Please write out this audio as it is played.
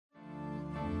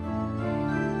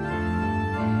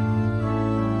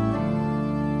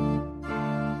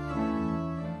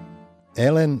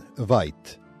Elen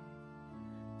Vajt.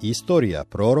 Istorija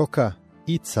proroka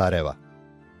i careva.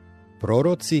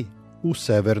 Proroci u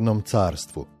Severnom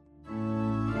carstvu.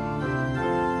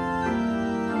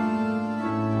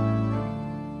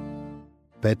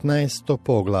 Petnaesto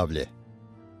poglavlje.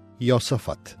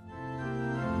 Josafat.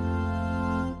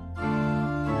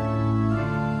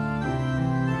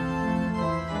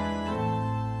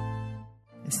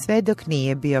 Sve dok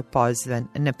nije bio pozvan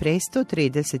na presto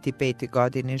 35.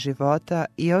 godini života,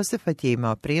 Josafat je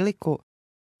imao priliku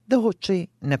da uči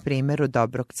na primjeru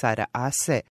dobrog cara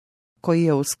Ase, koji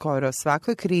je u skoro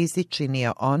svakoj krizi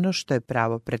činio ono što je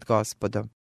pravo pred Gospodom.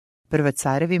 Prva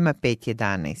carevima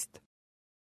 5.11.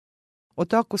 U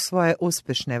toku svoje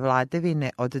uspešne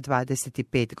vladavine od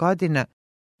 25 godina,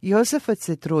 Josafat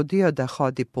se trudio da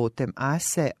hodi putem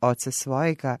Ase, oca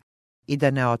svojega, i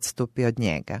da ne odstupi od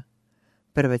njega.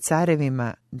 Prva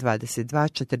carevima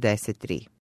 22.43.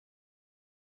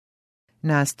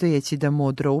 Nastojeći da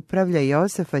mudro upravlja,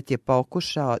 Josafat je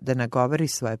pokušao da nagovori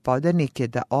svoje podanike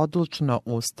da odlučno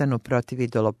ustanu protiv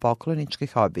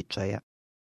idolopokloničkih običaja.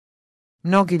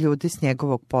 Mnogi ljudi s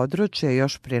njegovog područja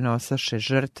još prenosaše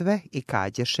žrtve i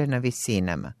kađeše na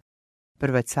visinama.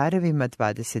 Prva carevima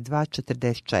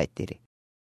 22.44.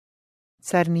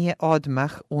 Car nije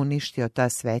odmah uništio ta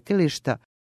svetilišta,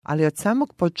 ali od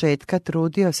samog početka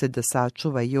trudio se da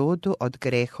sačuva Judu od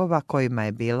grehova kojima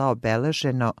je bila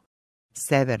obeleženo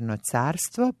Severno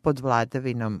carstvo pod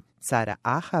vladavinom cara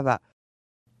Ahava,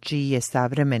 čiji je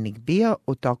savremenik bio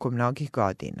u toku mnogih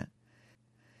godina.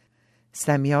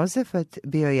 Sam Josafat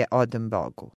bio je odan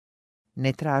Bogu.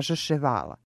 Ne tražaše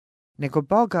vala, nego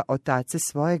Boga otaca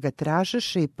svojega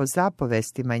tražaše i po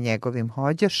zapovestima njegovim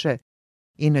hođaše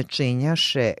i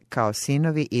načinjaše kao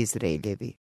sinovi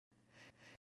Izraeljevi.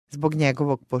 Zbog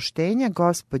njegovog poštenja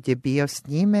Gospod je bio s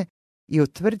njime i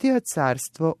utvrdio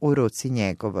carstvo u ruci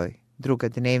njegovoj. Druga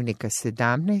dnevnika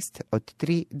 17 od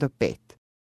 3 do 5.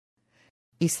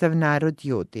 I sav narod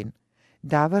Judin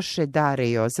davaše dare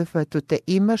Josafatu, te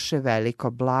imaše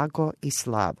veliko blago i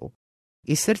slavu.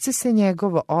 I srce se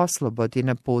njegovo oslobodi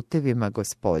na putevima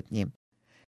Gospodnjim.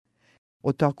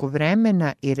 U toku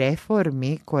vremena i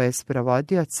reformi koje je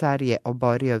sprovodio car je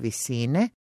oborio visine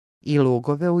i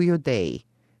lugove u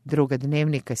Judeji. Druga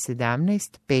dnevnika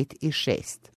 17, 5 i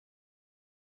 6.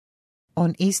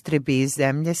 On istrebi iz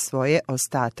zemlje svoje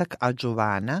ostatak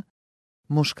adžuvana,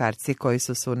 muškarci koji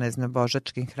su se u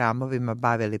neznabožačkim hramovima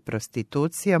bavili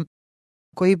prostitucijom,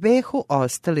 koji behu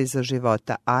ostali za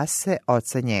života Ase,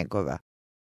 oca njegova.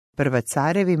 Prva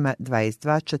carevima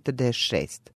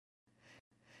 22.46.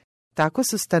 Tako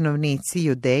su stanovnici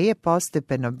Judeje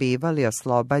postepeno bivali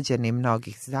oslobađani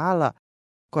mnogih zala,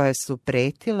 koja su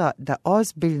pretila da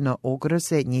ozbiljno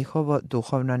ugroze njihovo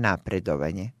duhovno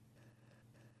napredovanje.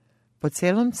 Po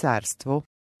celom carstvu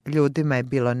ljudima je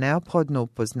bilo neophodno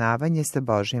upoznavanje sa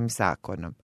Božjim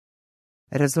zakonom.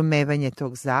 Razumevanje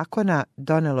tog zakona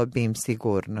donelo bi im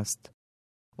sigurnost.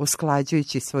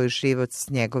 Usklađujući svoj život s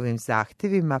njegovim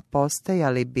zahtevima,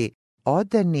 postajali bi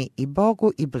odani i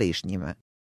Bogu i bližnjima.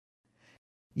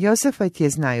 Josafat je,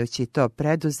 znajući to,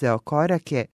 preduzeo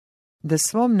korake da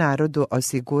svom narodu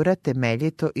osigura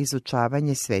temeljito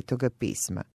izučavanje Svetoga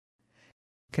pisma.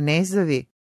 Knezovi,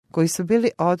 koji su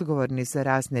bili odgovorni za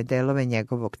razne delove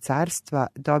njegovog carstva,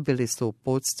 dobili su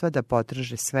uputstva da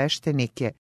potraže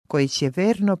sveštenike koji će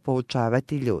verno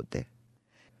poučavati ljude.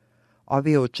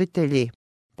 Ovi učitelji,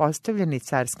 postavljeni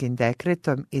carskim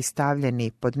dekretom i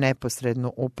stavljeni pod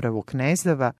neposrednu upravu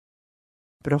knezova,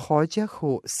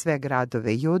 prohođahu sve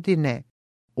gradove Judine,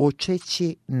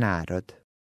 učeći narod.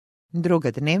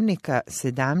 Druga dnevnika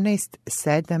 17,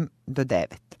 7 do 9.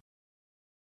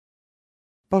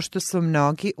 Pošto su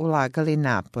mnogi ulagali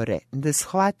napore da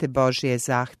shvate Božje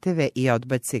zahteve i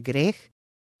odbace greh,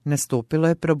 nastupilo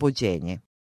je probuđenje.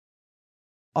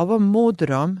 Ovom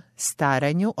mudrom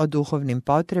staranju o duhovnim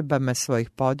potrebama svojih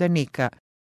podanika,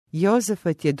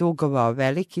 Josafat je dugovao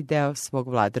veliki deo svog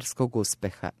vladarskog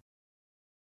uspeha.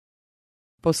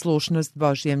 Poslušnost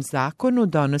Božjem zakonu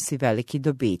donosi veliki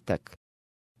dobitak.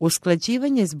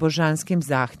 Usklađivanje s božanskim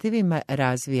zahtevima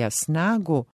razvija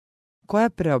snagu koja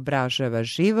preobražava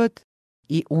život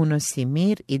i unosi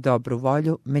mir i dobru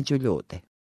volju među ljude.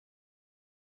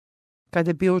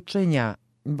 Kada bi učenja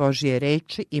Božje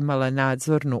reči imala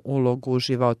nadzornu ulogu u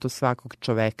životu svakog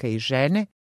čoveka i žene,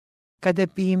 kada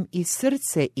bi im i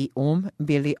srce i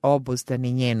bili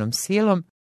obuzdani njenom silom,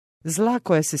 zla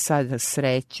koja se sada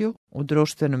sreću u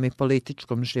društvenom i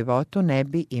političkom životu ne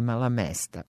bi imala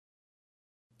mesta.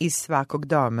 Iz svakog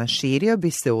doma širio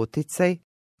bi se uticaj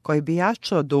koji bi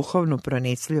jačao duhovnu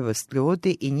pronicljivost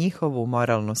ljudi i njihovu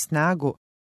moralnu snagu,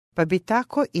 pa bi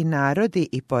tako i narodi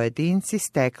i pojedinci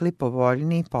stekli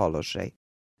povoljniji položaj.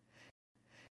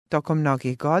 Tokom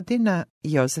mnogih godina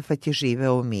Josafat je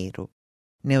živeo u miru,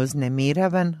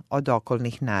 neuznemiravan od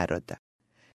okolnih naroda.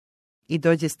 I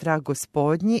dođe strah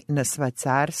Gospodnji na sva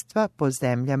carstva po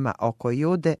zemljama oko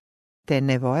Jude, te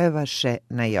ne vojevaše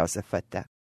na Josafata.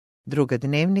 Druga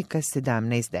dnevnika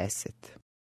 17:10.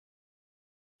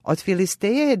 Od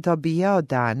Filisteja je dobijao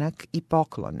danak i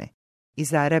poklone,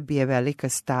 iz Arabije velika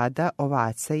stada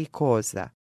ovaca i koza.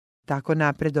 Tako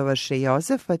napredovaše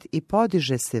Josafat i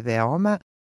podiže se veoma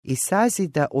i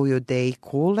sazida u Judeji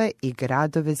kule i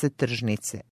gradove za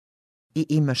tržnice. I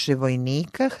imaše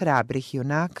vojnika, hrabrih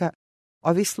junaka,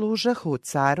 ovi služahu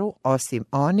caru, osim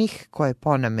onih koje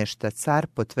ponamešta car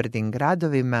po tvrdim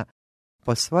gradovima,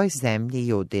 po svoj zemlji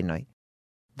Judinoj.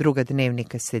 Druga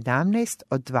dnevnika 17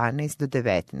 od 12 do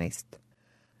 19.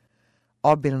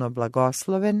 Obilno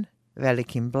blagosloven,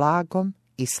 velikim blagom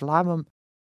i slavom,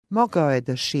 mogao je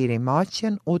da širi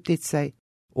moćan uticaj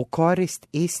u korist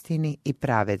istini i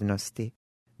pravednosti.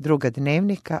 Druga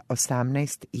dnevnika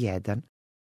 18:1.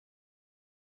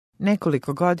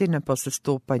 Nekoliko godina posle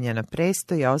stupanja na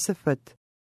presto Josafat,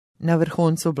 na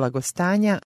vrhuncu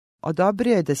blagostanja,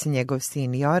 odobrio je da se njegov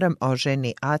sin Joram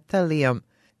oženi Atalijom,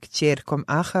 kćerkom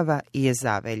Ahava i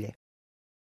Jezavelje.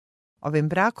 Ovim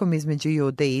brakom između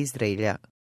Jude i Izraelja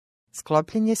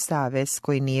sklopljen je savez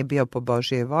koji nije bio po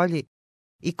Božjoj volji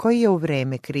i koji je u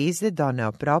vreme krize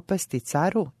doneo propasti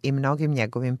caru i mnogim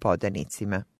njegovim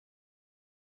podanicima.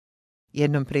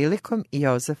 Jednom prilikom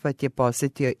Josafat je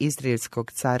posjetio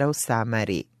izraelskog cara u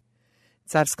Samariji.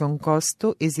 Carskom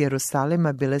gostu iz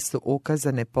Jerusalima bile su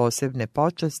ukazane posebne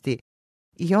počasti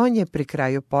i on je pri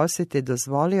kraju posjete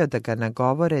dozvolio da ga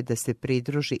nagovore da se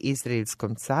pridruži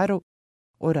izraelskom caru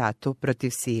u ratu protiv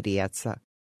Sirijaca.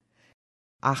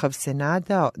 Ahav se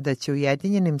nadao da će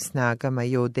ujedinjenim snagama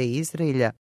Jude i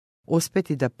Izraelja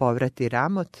uspeti da povrati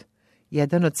Ramot,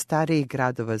 jedan od starijih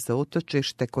gradova za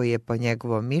utočište koji je po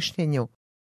njegovom mišljenju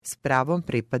s pravom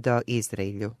pripadao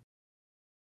Izraelju.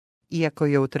 Iako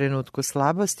je u trenutku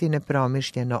slabosti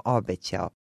nepromišljeno obećao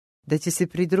da će se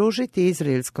pridružiti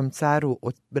izraelskom caru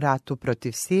u ratu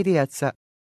protiv Sirijaca,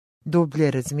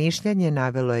 dublje razmišljanje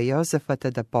navelo je Josafata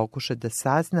da pokuša da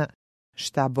sazna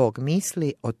šta Bog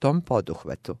misli o tom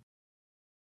poduhvatu.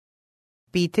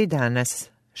 Pitaj danas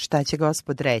šta će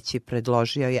Gospod reći,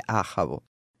 predložio je Ahavu.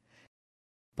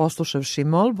 Poslušavši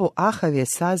molbu, Ahav je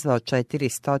sazvao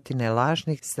 400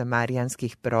 lažnih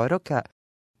samarijanskih proroka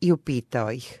i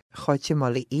upitao ih, hoćemo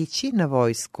li ići na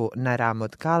vojsku na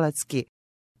Ramot Galatski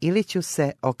ili ću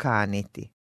se okaniti.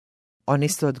 Oni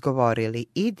su odgovorili,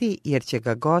 idi jer će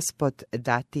ga Gospod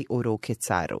dati u ruke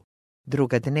caru.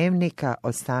 Druga dnevnika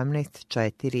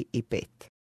 18:4 i 5.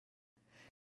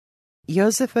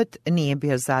 Josafat nije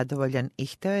bio zadovoljan i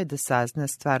hteo je da sazna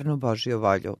stvarnu Božju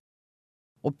volju.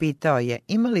 Upitao je,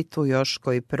 ima li tu još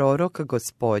koji prorok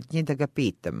Gospodnji da ga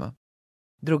pitamo?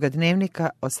 Druga dnevnika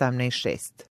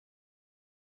 18:6.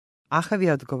 Ahav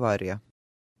je odgovorio,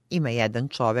 ima jedan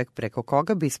čovek preko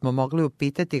koga bismo mogli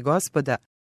upitati Gospoda,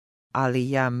 ali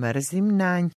ja mrzim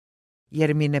nanj,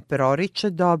 jer mi ne proriče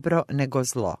dobro nego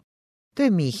zlo. To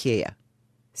je Miheja,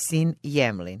 sin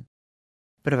Jemlin.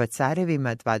 Prva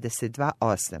carevima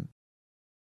 22:8.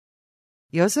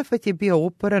 Josafat je bio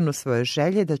uporan u svojoj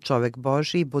želji da čovek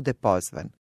Božiji bude pozvan.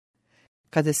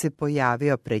 Kada se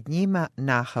pojavio pred njima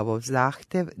Nahavov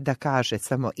zahtev da kaže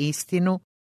samo istinu,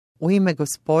 u ime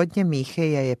Gospodnje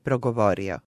Miheja je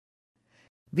progovorio.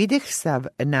 Videh sav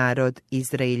narod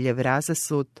Izraeljev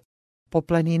razasut po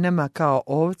planinama kao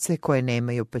ovce koje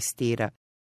nemaju pastira,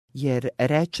 jer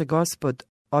reče Gospod,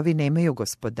 ovi nemaju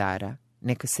gospodara,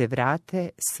 neka se vrate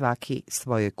svaki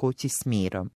svojoj kući s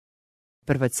mirom.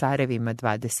 Prva carevima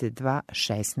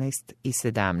 22:16 i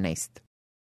 17.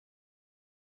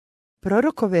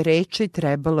 Prorokove reči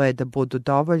trebalo je da budu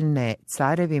dovoljne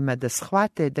carevima da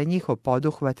shvate da njihov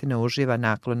poduhvat ne uživa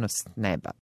naklonost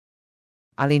neba.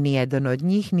 Ali nijedan od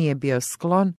njih nije bio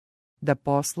sklon da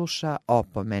posluša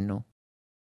opomenu.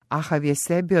 Ahav je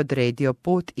sebi odredio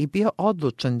put i bio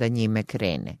odlučan da njime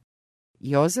krene.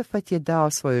 Josafat je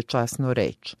dao svoju časnu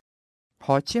reč.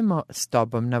 Hoćemo s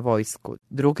tobom na vojsku.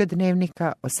 Druga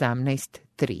dnevnika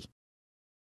 18:3.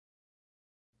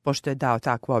 Pošto je dao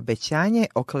takvo obećanje,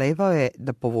 oklevao je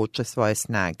da povuče svoje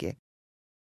snage.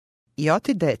 I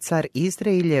otide car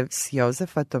Izraeljev s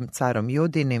Josafatom, carom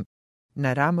Judinim,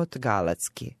 na Ramot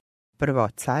Galatski. Prvo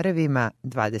carevima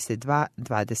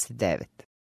 22:29.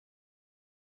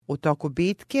 U toku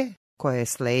bitke koja je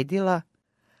sledila,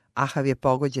 Ahav je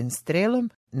pogođen strelom,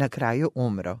 na kraju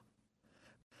umro.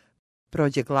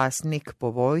 Prođe glasnik po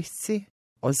vojsci,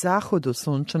 o zahodu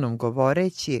sunčanom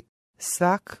govoreći,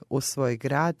 svak u svoj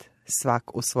grad,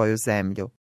 svak u svoju zemlju.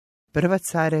 Prva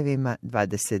Carevima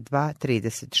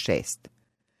 22:36.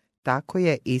 Tako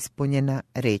je ispunjena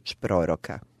reč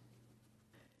proroka.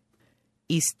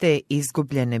 Iz te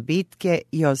izgubljene bitke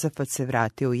Josafat se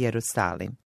vratio u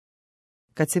Jerusalim.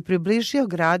 Kad se približio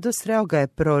gradu, sreo ga je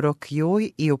prorok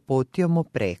Juj i uputio mu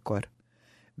prekor.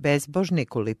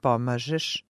 Bezbožniku li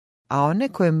pomažeš, a one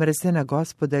koje mrze na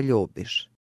Gospoda ljubiš?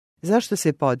 Zašto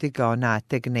se podigao na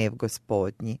te gnev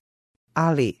Gospodnji?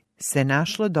 Ali se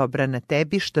našlo dobra na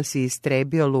tebi što si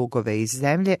istrebio lugove iz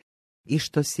zemlje i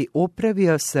što si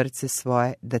upravio srce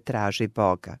svoje da traži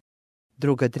Boga.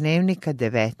 Druga Dnevnika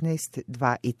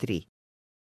 19:2 i 3.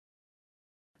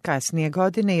 Kasnije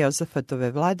godine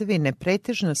Josafatove vladavine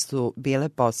pretežno su bile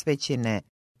posvećene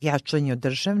jačanju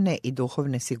državne i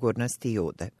duhovne sigurnosti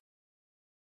Jude.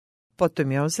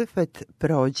 Potom Josafat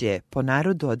prođe po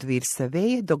narodu od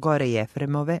Virsaveje do gore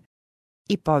Jefremove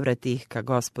i povrati ih ka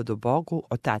Gospodu Bogu,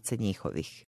 otaca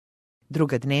njihovih.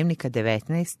 Druga Dnevnika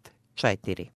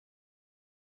 19:4.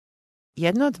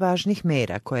 Jedna od važnih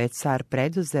mera koje je car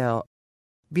preduzeo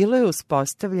bilo je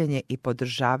uspostavljanje i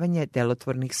podržavanje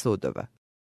delotvornih sudova.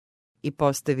 I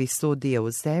postavi sudije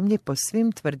u zemlji po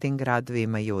svim tvrdim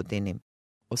gradovima Judinim,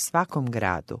 u svakom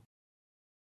gradu.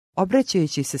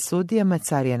 Obraćajući se sudijama,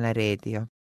 car je naredio: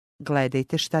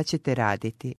 gledajte šta ćete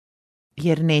raditi,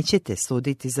 jer nećete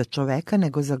suditi za čoveka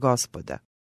nego za Gospoda,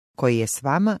 koji je s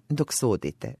vama dok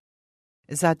sudite.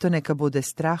 Zato neka bude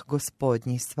strah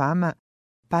Gospodnji s vama,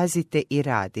 pazite i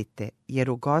radite, jer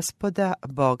u Gospoda,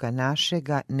 Boga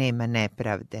našega, nema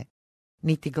nepravde,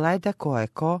 niti gleda ko je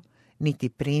ko, niti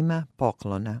prima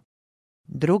poklona.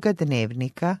 Druga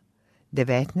Dnevnika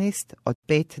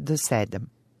 19:5-7.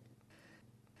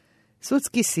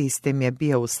 Sudski sistem je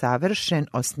bio usavršen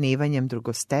osnivanjem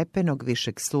drugostepenog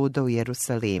višeg suda u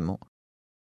Jerusalimu,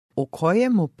 u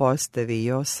kojemu postavi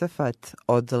Josafat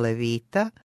od Levita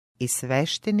i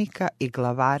sveštenika i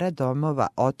glavara domova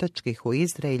otočkih u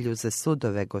Izraelju za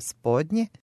sudove Gospodnje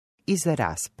i za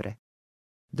raspre.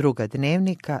 Druga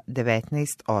Dnevnika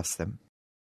 19:8.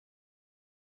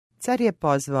 Car je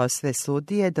pozvao sve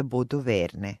sudije da budu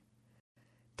verne.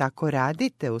 Tako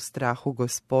radite u strahu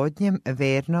Gospodnjem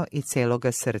verno i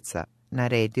celoga srca,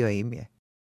 naredio im je.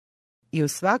 I u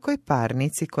svakoj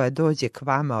parnici koja dođe k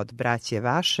vama od braće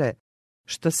vaše,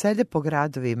 što sede po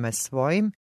gradovima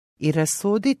svojim, i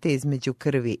rasudite između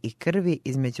krvi i krvi,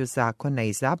 između zakona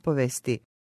i zapovesti,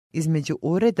 između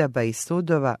uredaba i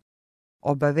sudova,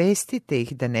 obavestite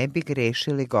ih da ne bi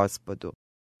grešili Gospodu,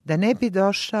 da ne bi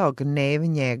došao gnev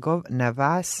njegov na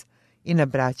vas i na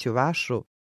braću vašu,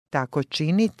 tako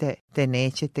činite te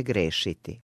nećete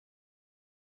grešiti.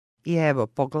 I evo,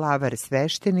 poglavar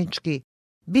sveštenički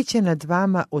bit će nad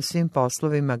vama u svim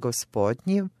poslovima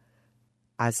Gospodnjim,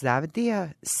 a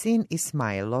Zavdija, sin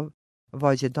Ismailov,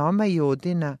 vođa doma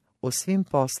Judina, u svim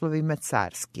poslovima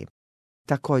carskim.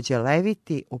 Također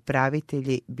Leviti,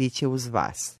 upravitelji, bit će uz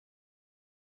vas.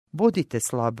 Budite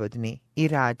slobodni i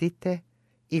radite,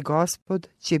 i Gospod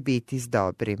će biti s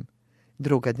dobrim.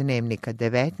 Druga Dnevnika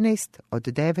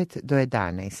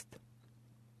 19:9-11.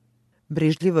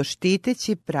 Brižljivo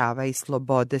štiteći prava i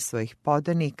slobode svojih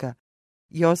podanika,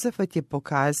 Josafat je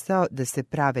pokazao da se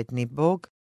pravedni Bog,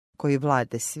 koji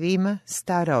vlade svima,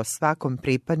 stara o svakom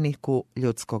pripadniku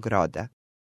ljudskog roda.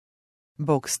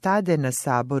 Bog stade na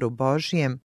saboru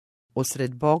Božijem,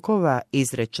 usred bogova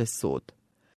izreče sud.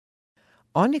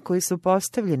 Oni koji su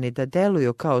postavljeni da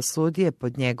deluju kao sudije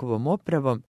pod njegovom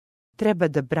upravom, treba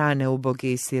da brane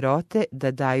uboge i sirote,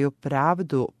 da daju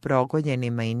pravdu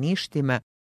progonjenima i ništima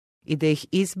i da ih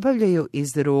izbavljaju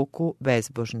iz ruku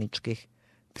bezbožničkih.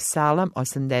 Psalam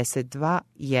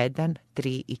 82:1,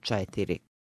 3 i 4.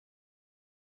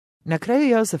 Na kraju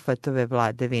Jozafatove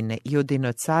vladavine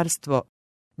Judino carstvo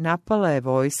napala je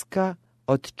vojska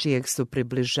od čijeg su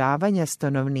približavanja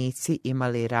stanovnici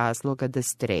imali razloga da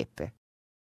strepe.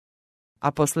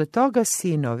 A posle toga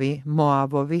sinovi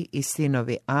Moabovi i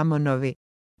sinovi Amonovi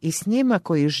i s njima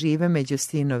koji žive među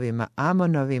sinovima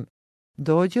Amonovim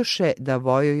dođoše da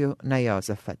vojuju na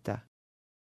Josafata.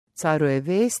 Caru je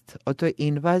vest o toj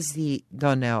invaziji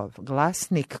doneo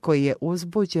glasnik koji je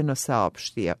uzbuđeno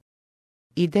saopštio: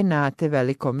 ide nate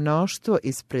veliko mnoštvo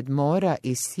ispred mora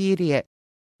iz Sirije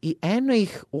i eno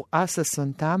ih u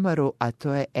Asason Tamaru, a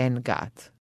to je En-Gad.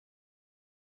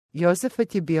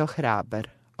 Josafat je bio hrabar,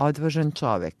 odvažan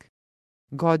čovek.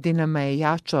 Godinama je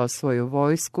jačao svoju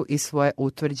vojsku i svoje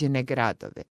utvrđene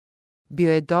gradove.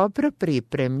 Bio je dobro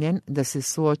pripremljen da se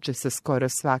suoči sa skoro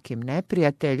svakim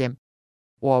neprijateljem.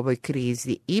 U ovoj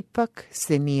krizi ipak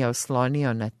se nije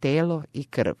oslonio na telo i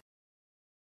krv.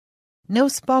 ne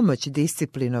uz pomoć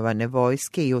disciplinovane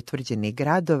vojske i utvrđenih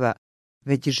gradova,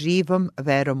 već živom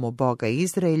verom u Boga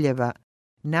Izraeljeva,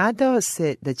 nadao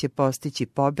se da će postići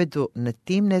pobedu nad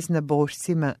tim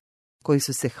neznabošcima koji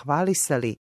su se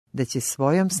hvalisali da će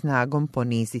svojom snagom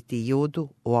poniziti Judu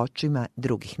u očima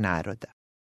drugih naroda.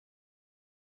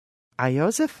 A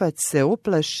Josafat se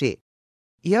uplaši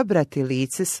i obrati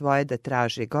lice svoje da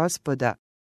traži Gospoda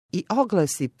i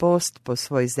oglasi post po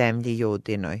svoj zemlji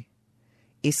Judinoj.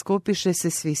 Iskupiše se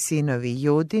svi sinovi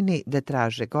Judini da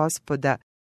traže Gospoda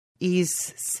i iz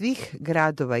svih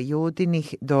gradova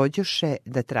Judinih dođoše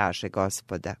da traže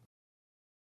Gospoda.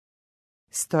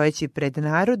 Stojeći pred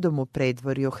narodom u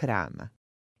predvorju hrama,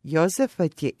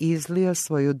 Josafat je izlio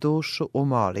svoju dušu u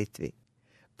molitvi,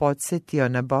 podsjetio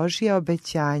na Božja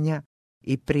obećanja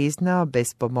i priznao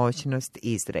bespomoćnost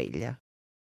Izraelja.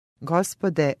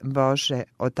 Gospode Bože,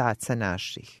 Otaca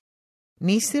naših,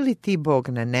 nisi li ti Bog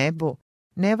na nebu,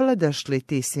 ne vladaš li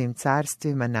ti svim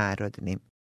carstvima narodnim?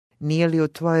 Nije li u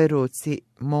tvojoj ruci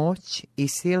moć i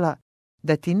sila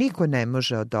da ti niko ne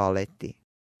može odoleti?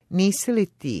 Nisi li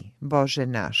ti, Bože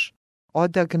naš,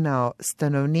 odagnao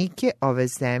stanovnike ove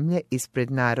zemlje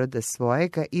ispred naroda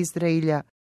svojega Izraelja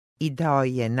i dao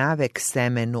je navek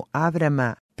semenu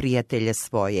Avrama, prijatelja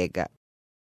svojega?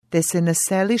 Te se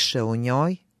naseliše u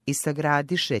njoj i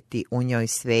sagradiše ti u njoj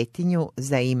svetinju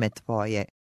za ime tvoje,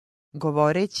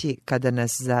 govoreći kada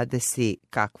nas zadesi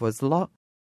kakvo zlo,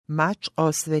 mač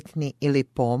osvetni ili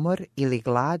pomor ili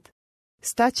glad,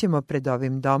 staćemo pred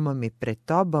ovim domom i pred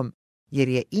tobom, jer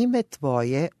je ime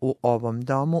tvoje u ovom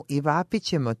domu i vapit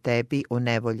ćemo tebi u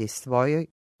nevolji svojoj,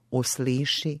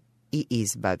 usliši i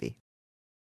izbavi.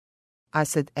 A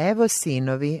sad evo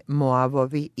sinovi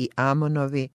Moavovi i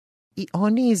Amonovi i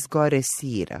oni iz gore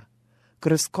Sira,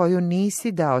 kroz koju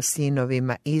nisi dao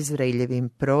sinovima Izraeljevim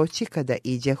proći kada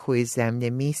iđahu iz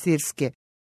zemlje Misirske,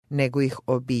 nego ih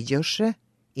obiđoše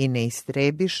i ne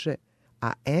istrebiše,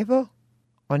 a evo,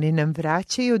 oni nam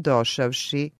vraćaju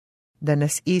došavši da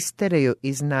nas isteraju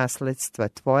iz nasledstva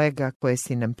tvojega koje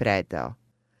si nam predao.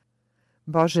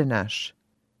 Bože naš,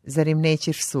 zar im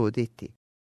nećeš suditi?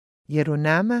 Jer u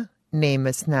nama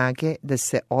nema snage da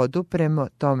se odupremo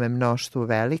tome mnoštvu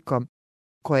velikom,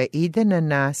 koje ide na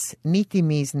nas, niti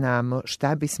mi znamo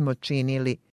šta bismo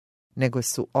činili, nego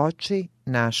su oči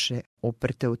naše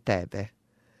uprte u tebe.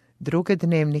 Druga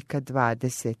Dnevnika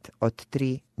 20, od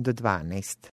 3 do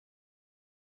 12.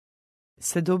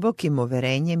 Sa dubokim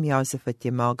uverenjem Josafat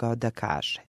je mogao da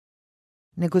kaže: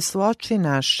 nego su oči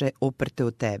naše uprte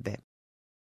u tebe.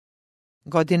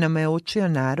 Godinama je učio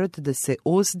narod da se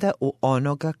uzda u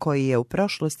onoga koji je u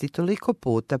prošlosti toliko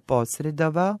puta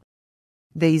posredovao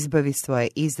da izbavi svoje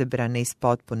izabrane iz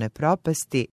potpune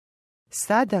propasti.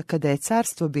 Sada, kada je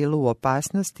carstvo bilo u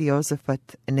opasnosti,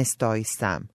 Josafat ne stoji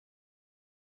sam.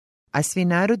 A svi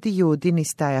narodi Judini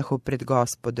stajahu pred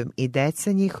Gospodom, i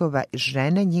deca njihova, i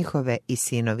žene njihove i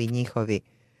sinovi njihovi.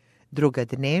 Druga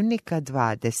Dnevnika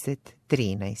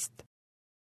 20:13.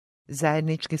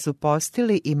 Zajednički su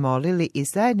postili i molili i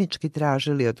zajednički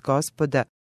tražili od Gospoda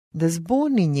da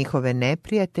zbuni njihove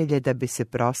neprijatelje da bi se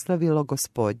proslavilo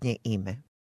Gospodnje ime.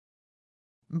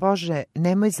 Bože,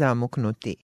 nemoj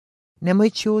zamuknuti, nemoj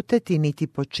ćutati niti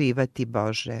počivati,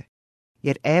 Bože,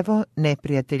 jer evo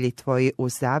neprijatelji tvoji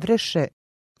uzavreše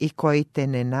i koji te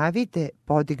nenavide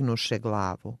podignuše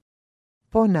glavu.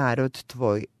 Po narod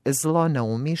tvoj zlo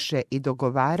naumiše i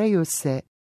dogovaraju se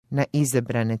na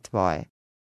izabrane tvoje.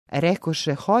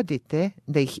 Rekoše, hodite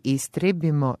da ih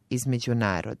istrebimo između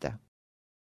naroda.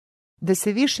 Da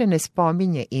se više ne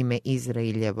spominje ime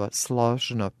Izraeljevo,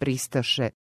 složno pristaše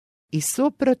i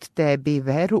suprot tebi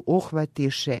veru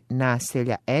uhvatiše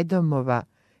naselja Edomova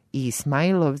i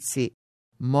Ismailovci,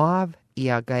 Moav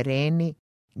i Agareni,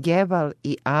 Geval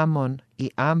i Amon i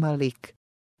Amalik,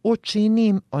 učini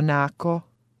im onako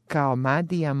kao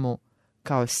Madijamu,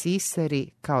 kao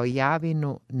Sisari, kao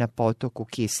Javinu na potoku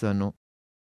Kisonu.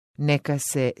 Neka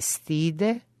se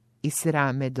stide i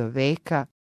srame do veka,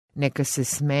 neka se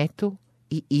smetu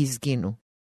i izginu.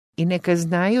 I neka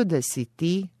znaju da si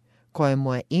ti,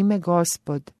 kojemu je ime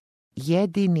Gospod,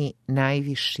 jedini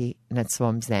najviši nad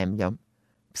svom zemljom.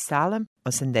 Psalam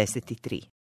 83.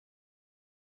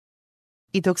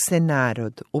 I dok se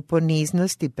narod u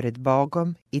poniznosti pred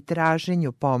Bogom i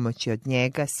traženju pomoći od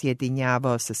njega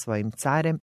sjedinjavao sa svojim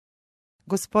carem,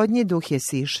 Gospodnji duh je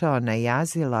sišao na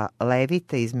Jazila,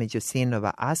 Levita između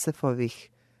sinova Asafovih,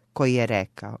 koji je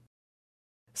rekao: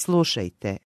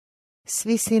 slušajte,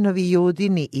 svi sinovi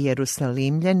Judini i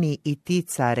Jerusalimljani i ti,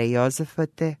 care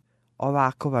Josafate,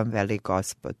 ovako vam veli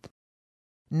Gospod.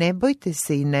 Ne bojte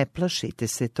se i ne plašite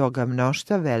se toga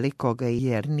mnoštva velikoga,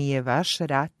 jer nije vaš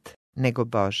rat, nego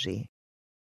Božiji.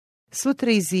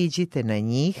 Sutra iziđite na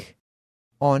njih,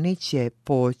 oni će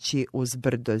poći uz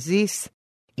brdo Zis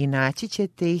i naći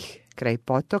ćete ih kraj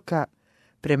potoka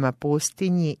prema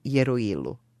pustinji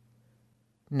Jeruilu.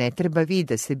 Ne treba vi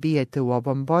da se bijete u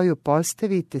ovom boju,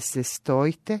 postavite se,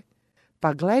 stojte,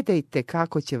 pa gledajte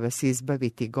kako će vas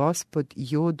izbaviti Gospod,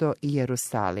 Judo i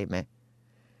Jerusalime.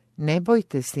 Ne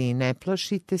bojte se i ne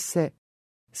plašite se,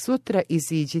 sutra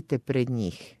iziđite pred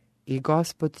njih i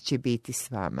Gospod će biti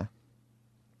s vama.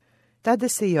 Tada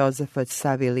se Josafat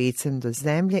savi licem do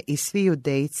zemlje i svi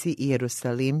Judejci i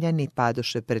Jerusalimljani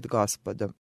padoše pred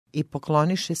Gospodom i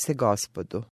pokloniše se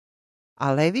Gospodu.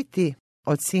 A Leviti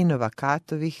od sinova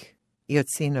Katovih i od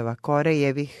sinova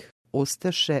Korejevih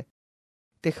ustaše,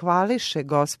 te hvališe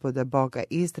Gospoda Boga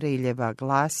Izraeljeva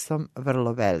glasom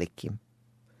vrlo velikim.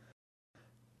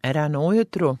 Rano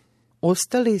ujutru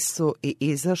ustali su i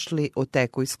izašli u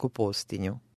Tekujsku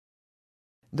pustinju.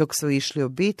 Dok su išli u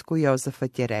bitku,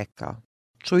 Josafat je rekao: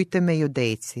 čujte me,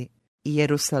 Judejci i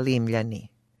Jerusalimljani,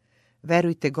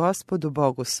 verujte Gospodu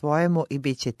Bogu svojemu i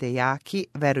bit ćete jaki,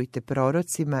 verujte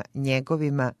prorocima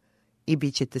njegovima i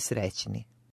bit ćete srećni.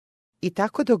 I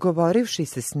tako dogovorivši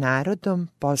se s narodom,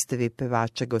 postavi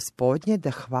pevača Gospodnje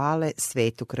da hvale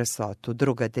svetu krasotu.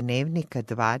 Druga Dnevnika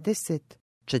 20,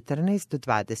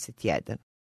 14-21.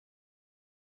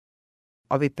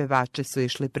 Ovi pevači su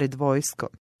išli pred vojskom,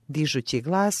 dižući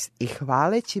glas i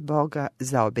hvaleći Boga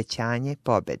za obećanje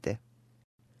pobede.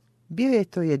 Bio je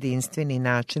to jedinstveni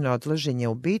način odlaženja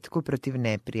u bitku protiv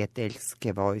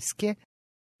neprijateljske vojske,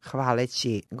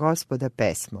 hvaleći Gospoda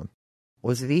pesmom,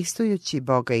 uzvistujući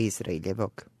Boga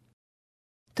Izraeljevog.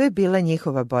 To je bila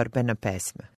njihova borbena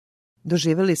pesma.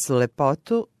 Doživjeli su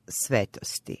lepotu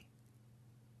svetosti.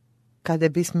 Kada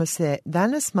bismo se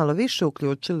danas malo više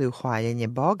uključili u hvaljenje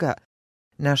Boga,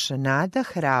 naša nada,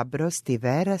 hrabrost i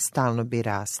vera stalno bi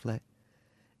rasle.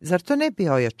 Zar to ne bi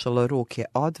ojačalo ruke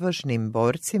odvažnim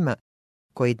borcima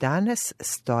koji danas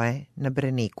stoje na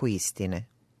braniku istine?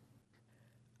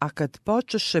 A kad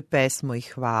počeše pesmu i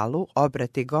hvalu,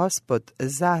 obrati Gospod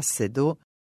zasedu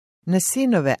na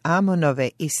sinove Amonove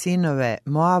i sinove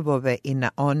Moavove i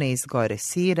na one iz gore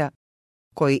Sira,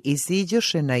 koji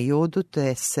iziđoše na Judu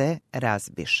te se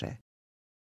razbiše.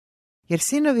 Jer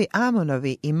sinovi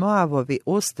Amonovi i Moavovi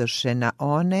ustaše na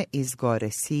one iz gore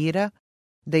Sira,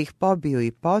 da ih pobiju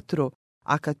i potru,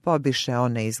 a kad pobiše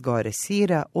one iz gore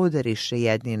Sira, udariše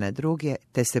jedni na druge,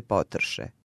 te se potrše.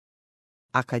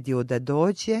 A kad Juda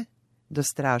dođe do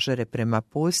stražare prema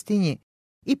pustinji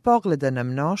i pogleda na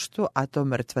mnoštvo, a to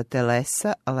mrtva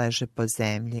telesa leže po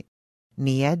zemlji,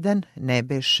 nijedan ne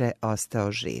beše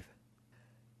ostao živ.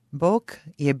 Bog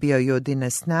je bio Judina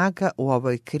snaga u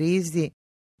ovoj krizi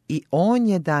i on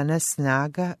je danas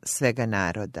snaga svega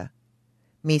naroda.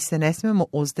 Mi se ne smemo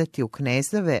uzdati u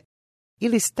knezove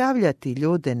ili stavljati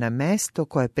ljude na mesto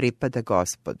koje pripada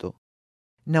Gospodu.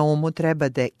 Na umu treba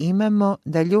da imamo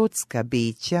da ljudska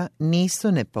bića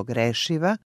nisu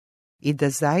nepogrešiva i da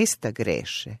zaista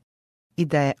greše i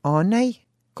da je onaj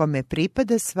kome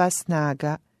pripada sva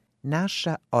snaga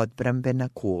naša odbrambena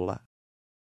kula.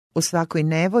 U svakoj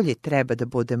nevolji treba da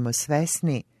budemo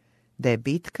svesni da je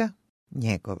bitka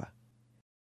njegova.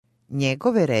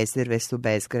 Njegove rezerve su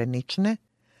bezgranične,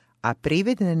 a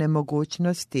prividne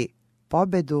nemogućnosti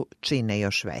pobedu čine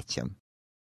još većom.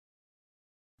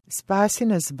 Spasi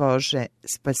nas, Bože,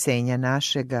 spasenja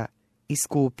našega,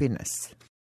 iskupi nas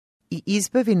i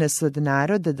izbavi nas od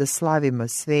naroda da slavimo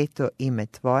sveto ime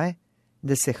Tvoje,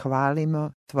 da se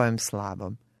hvalimo Tvojom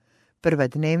slavom. Prva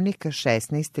Dnevnika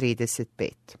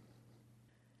 16:35.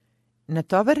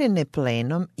 Natovarene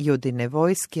plenom, Judine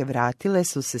vojske vratile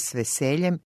su se s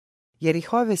veseljem, jer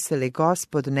ih oveseli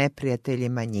Gospod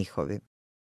neprijateljima njihovim.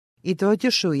 I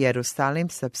dođoše u Jerusalim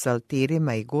sa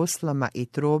psaltirima i guslama i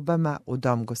trubama u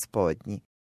dom Gospodnji.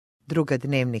 Druga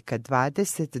Dnevnika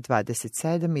 20,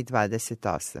 27 i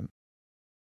 28.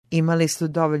 Imali su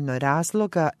dovoljno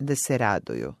razloga da se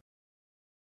raduju.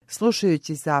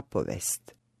 Slušajući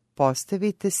zapovest,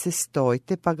 postavite se,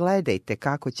 stojte pa gledajte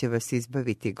kako će vas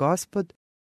izbaviti Gospod,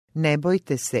 ne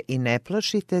bojte se i ne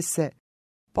plašite se,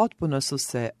 potpuno su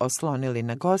se oslonili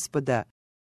na Gospoda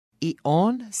i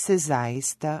on se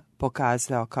zaista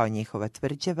pokazao kao njihova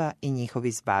tvrđava i njihov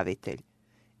izbavitelj.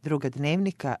 Druga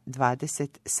Dnevnika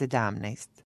 20:17.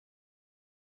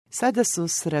 Sada su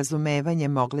s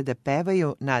razumevanjem mogli da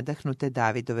pevaju nadahnute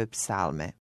Davidove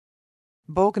psalme.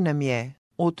 Bog nam je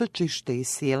utočište i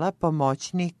sila,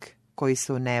 pomoćnik koji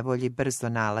se u nevolji brzo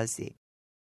nalazi.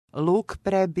 Luk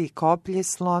prebi, koplje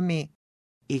slomi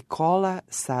i kola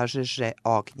sažeže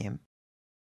ognjem.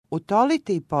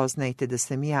 Utolite i poznajte da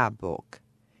sam ja Bog.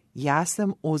 Ja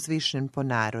sam uzvišen po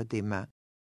narodima.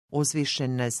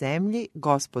 Uzvišen na zemlji,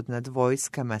 Gospod nad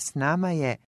vojskama s nama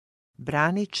je,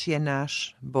 branič je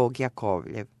naš, Bog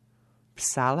Jakovljev.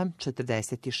 Psalam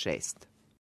 46.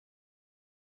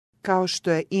 Kao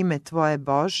što je ime Tvoje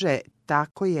Bože,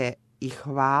 tako je i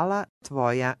hvala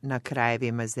Tvoja na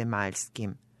krajevima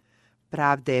zemaljskim.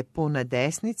 Pravda je puna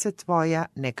desnica Tvoja,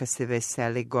 neka se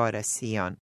veseli gora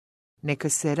Sion. Neka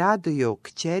se raduju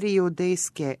kćeri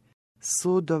judejske,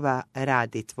 sudova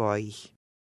radi Tvojih.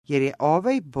 Jer je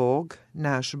ovaj Bog,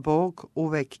 naš Bog,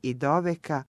 uvek i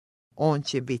doveka, on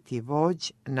će biti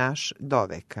vođ naš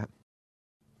doveka.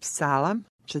 Psalam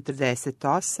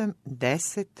 48,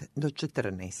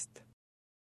 10-14.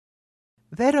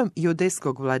 Verom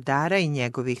judejskog vladara i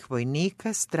njegovih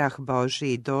vojnika strah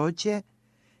Božiji dođe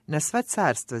na sva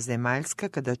carstva zemaljska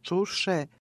kada čuše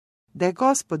da je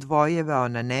Gospod vojevao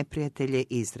na neprijatelje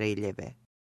Izraeljeve.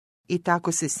 I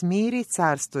tako se smiri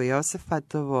carstvo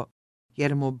Josafatovo,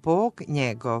 jer mu Bog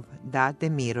njegov dade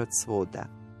mir od svuda.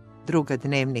 Druga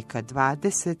Dnevnika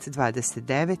 20,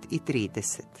 29 i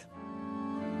 30.